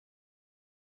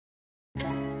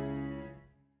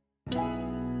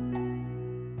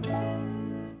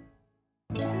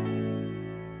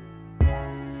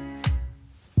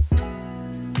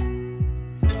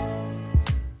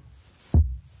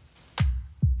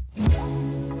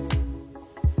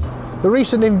The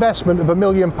recent investment of £1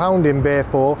 million in Bay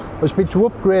 4 has been to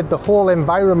upgrade the whole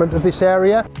environment of this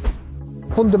area.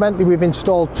 Fundamentally, we've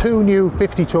installed 2 new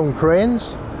 50-ton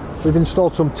cranes, we've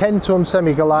installed some 10-ton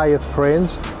semi-Goliath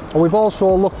cranes, and we've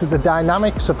also looked at the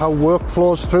dynamics of how work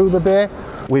flows through the bay.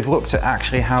 We've looked at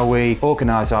actually how we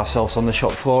organise ourselves on the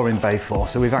shop floor in Bay 4.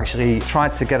 So we've actually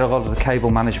tried to get a lot of the cable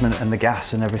management and the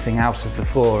gas and everything out of the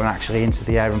floor and actually into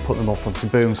the air and put them up onto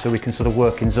booms so we can sort of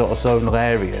work in sort of zonal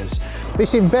areas.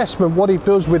 This investment, what it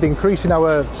does with increasing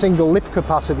our single lift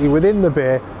capacity within the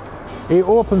bay, it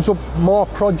opens up more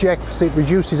projects, it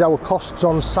reduces our costs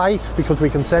on site because we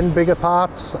can send bigger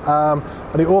parts,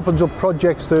 and it opens up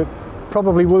projects that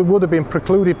probably would have been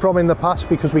precluded from in the past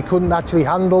because we couldn't actually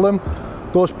handle them.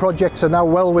 Those projects are now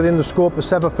well within the scope of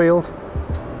Severfield.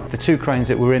 The 2 cranes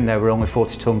that were in there were only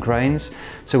 40-ton cranes,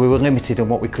 so we were limited on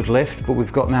what we could lift, but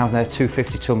we've got now there 2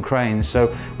 50-ton cranes,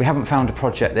 so we haven't found a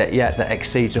project yet that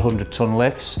exceeds 100-ton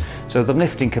lifts. So the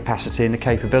lifting capacity and the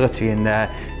capability in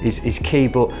there is key,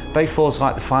 but Bay 4's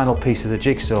like the final piece of the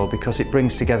jigsaw because it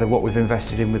brings together what we've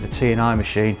invested in with the T&I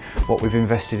machine, what we've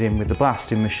invested in with the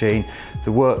blasting machine,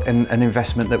 the work and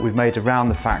investment that we've made around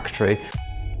the factory.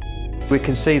 We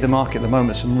can see the market at the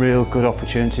moment, some real good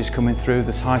opportunities coming through.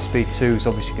 This high-speed 2 is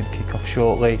obviously going to kick off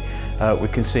shortly. We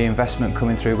can see investment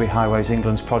coming through with Highways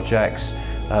England's projects.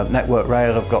 Network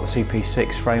Rail have got the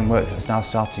CP6 framework that's now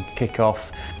starting to kick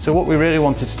off. So what we really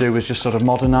wanted to do was just sort of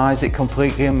modernise it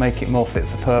completely and make it more fit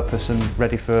for purpose and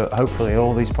ready for hopefully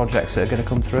all these projects that are going to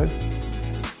come through.